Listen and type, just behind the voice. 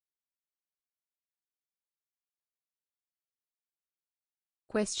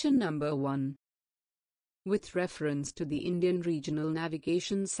Question number 1. With reference to the Indian Regional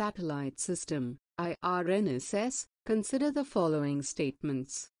Navigation Satellite System, IRNSS, consider the following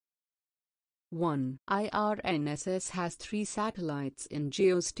statements. 1. IRNSS has 3 satellites in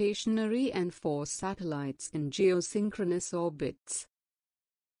geostationary and 4 satellites in geosynchronous orbits.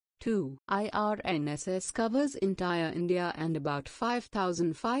 2. IRNSS covers entire India and about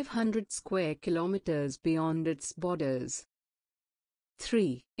 5,500 square kilometers beyond its borders.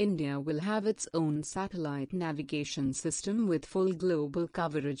 3. India will have its own satellite navigation system with full global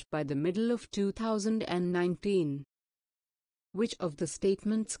coverage by the middle of 2019. Which of the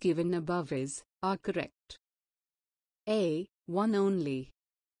statements given above are correct? A. 1 only.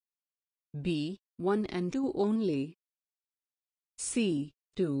 B. 1 and 2 only. C.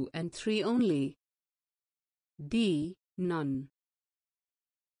 2 and 3 only. D. None.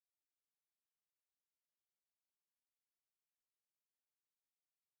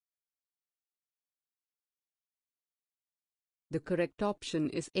 The correct option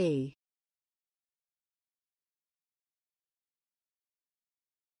is A.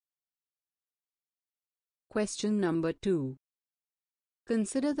 Question number 2.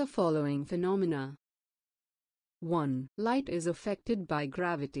 Consider the following phenomena. 1. Light is affected by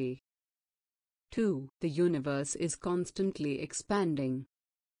gravity. 2. The universe is constantly expanding.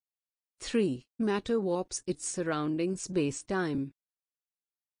 3. Matter warps its surrounding space-time.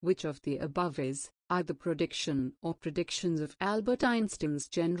 Which of the above is either prediction or predictions of Albert Einstein's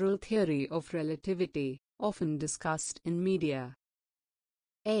general theory of relativity, often discussed in media?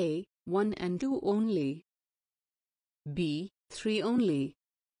 A. 1 and 2 only. B. 3 only.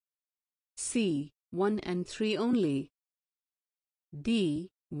 C. 1 and 3 only. D.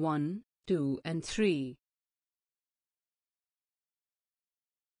 1, 2 and 3.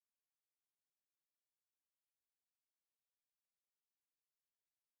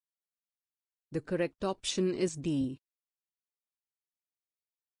 The correct option is D.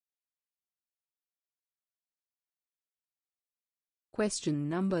 Question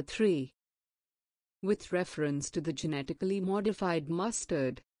number 3. With reference to the genetically modified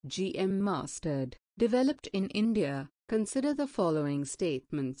mustard, GM mustard, developed in India, consider the following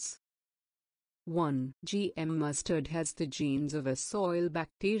statements. 1. GM mustard has the genes of a soil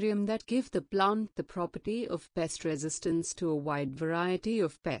bacterium that give the plant the property of pest resistance to a wide variety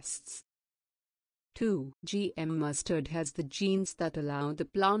of pests. 2. GM mustard has the genes that allow the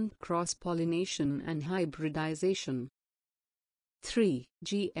plant cross-pollination and hybridization. 3.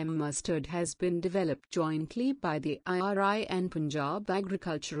 GM mustard has been developed jointly by the IRI and Punjab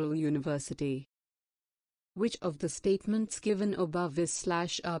Agricultural University. Which of the statements given above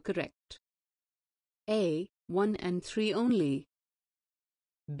are correct? A. 1 and 3 only.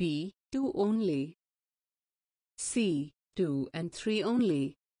 B. 2 only. C. 2 and 3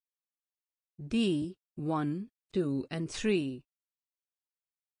 only. D. 1, 2 and 3.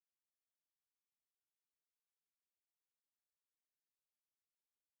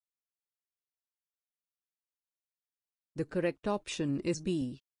 The correct option is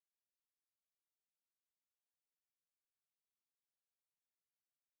B.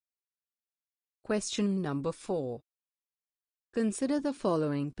 Question number 4. Consider the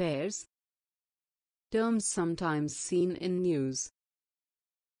following pairs. Terms sometimes seen in news.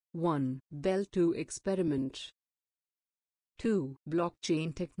 1. Bell 2 experiment. 2.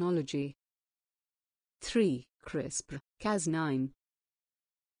 Blockchain technology. 3. CRISPR-Cas9.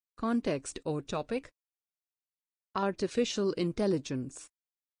 Context or topic: artificial intelligence,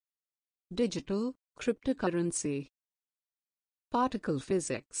 digital cryptocurrency, particle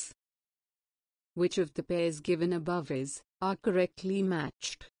physics. Which of the pairs given above are correctly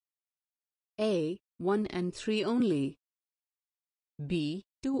matched? A. 1 and 3 only. B.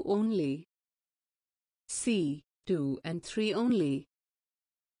 2 only. C. 2 and 3 only.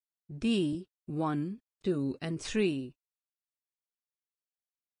 D. 1, 2 and 3.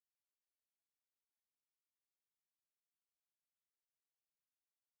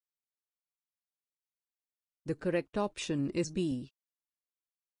 The correct option is B.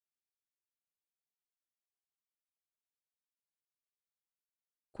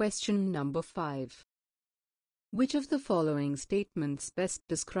 Question number 5. Which of the following statements best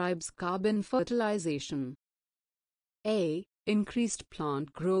describes carbon fertilization? A. Increased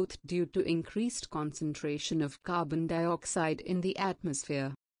plant growth due to increased concentration of carbon dioxide in the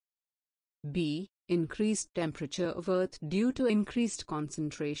atmosphere. B. Increased temperature of Earth due to increased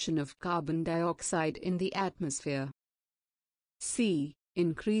concentration of carbon dioxide in the atmosphere. C.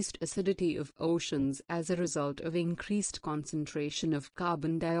 Increased acidity of oceans as a result of increased concentration of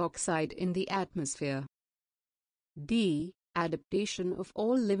carbon dioxide in the atmosphere. D. adaptation of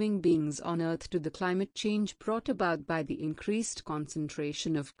all living beings on Earth to the climate change brought about by the increased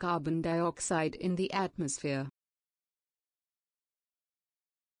concentration of carbon dioxide in the atmosphere.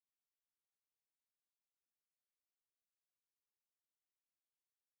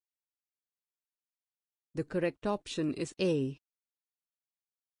 The correct option is A.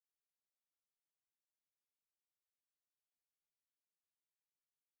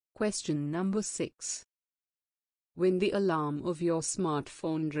 Question number 6. When the alarm of your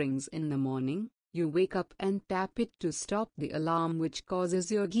smartphone rings in the morning, you wake up and tap it to stop the alarm, which causes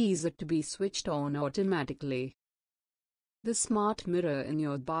your geyser to be switched on automatically. The smart mirror in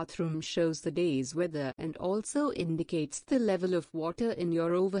your bathroom shows the day's weather and also indicates the level of water in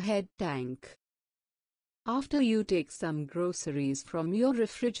your overhead tank. After you take some groceries from your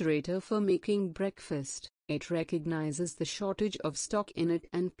refrigerator for making breakfast, it recognizes the shortage of stock in it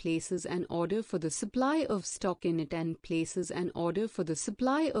and places an order for the supply of stock in it and places an order for the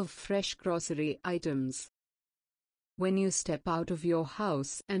supply of fresh grocery items. When you step out of your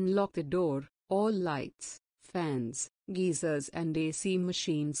house and lock the door, all lights, fans, geysers and AC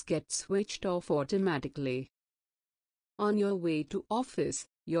machines get switched off automatically. On your way to office,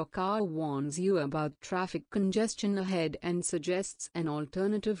 your car warns you about traffic congestion ahead and suggests an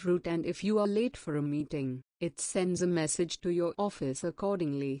alternative route, and if you are late for a meeting, it sends a message to your office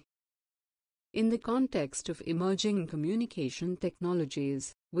accordingly. In the context of emerging communication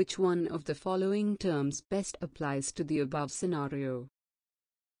technologies, which one of the following terms best applies to the above scenario?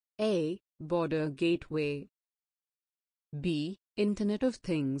 A. Border gateway. B. Internet of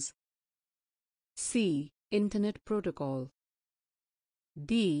Things. C. Internet protocol.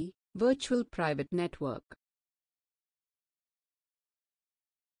 D. Virtual private network.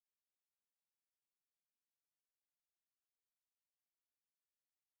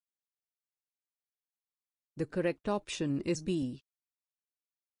 The correct option is B.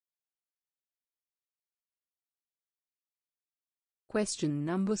 Question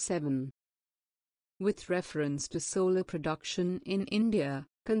number 7. With reference to solar production in India,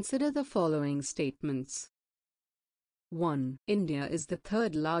 consider the following statements. 1. India is the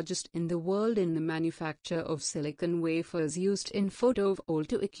third largest in the world in the manufacture of silicon wafers used in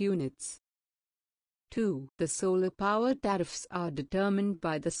photovoltaic units. 2. The solar power tariffs are determined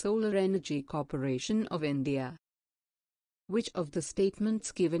by the Solar Energy Corporation of India. Which of the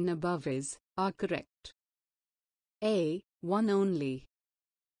statements given above are correct? A. 1 only.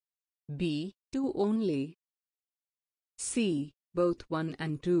 B. 2 only. C. Both 1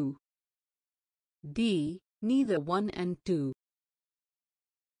 and 2. D. Neither 1 and 2.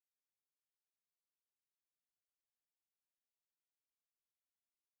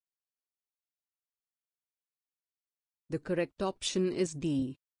 The correct option is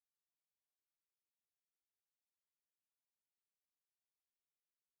D.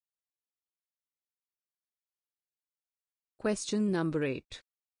 Question number 8.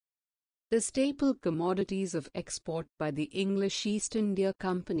 The staple commodities of export by the English East India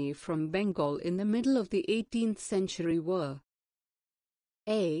Company from Bengal in the middle of the 18th century were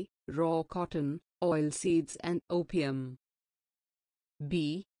A. Raw cotton, oilseeds and opium.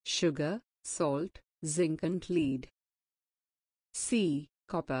 B. Sugar, salt, zinc and lead. C.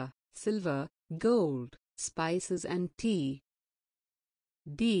 Copper, silver, gold, spices and tea.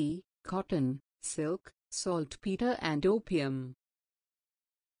 D. Cotton, silk, saltpeter and opium.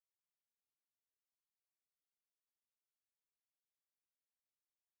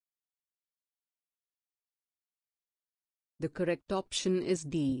 The correct option is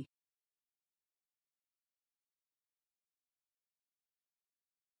D.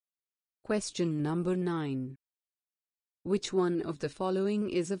 Question number 9. Which one of the following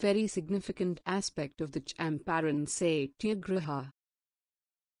is a very significant aspect of the Champaran Satyagraha?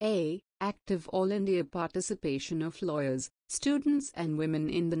 A. Active All India participation of lawyers, students and women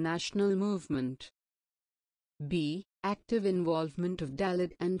in the national movement. B. Active involvement of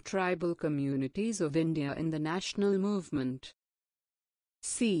Dalit and tribal communities of India in the national movement.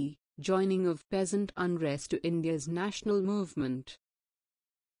 C. Joining of peasant unrest to India's national movement.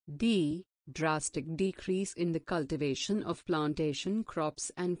 D. Drastic decrease in the cultivation of plantation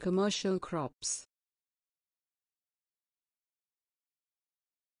crops and commercial crops.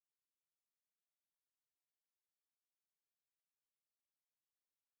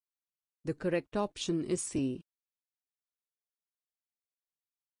 The correct option is C.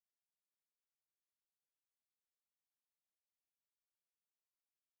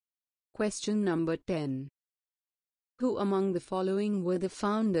 Question number 10. Who among the following were the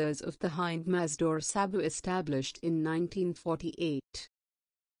founders of the Hind Mazdoor Sabha established in 1948?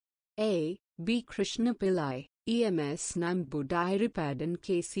 A. B. Krishna Pillai. EMS Namboodiripad and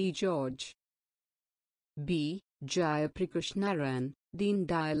KC George. B. Jayaprakash Deen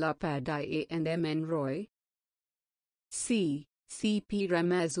Dayal Upadhyay and M.N. Roy. C. C.P.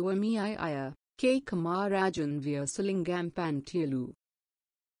 Ramaswamy Iyer, K. Kamarajan Vyasalingam Pantialu.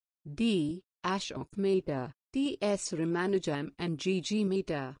 D. Ashok Mehta, T.S. Ramanujam and G.G.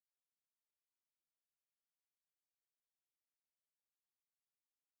 Mehta.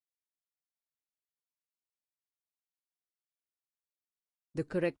 The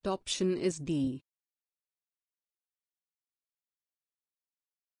correct option is D.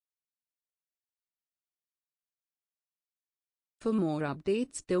 For more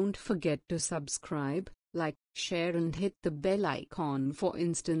updates, don't forget to subscribe, like, share and hit the bell icon for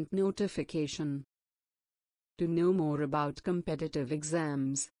instant notification. To know more about competitive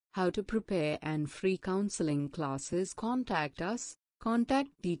exams, how to prepare and free counseling classes, contact us. Contact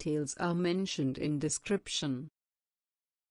details are mentioned in description.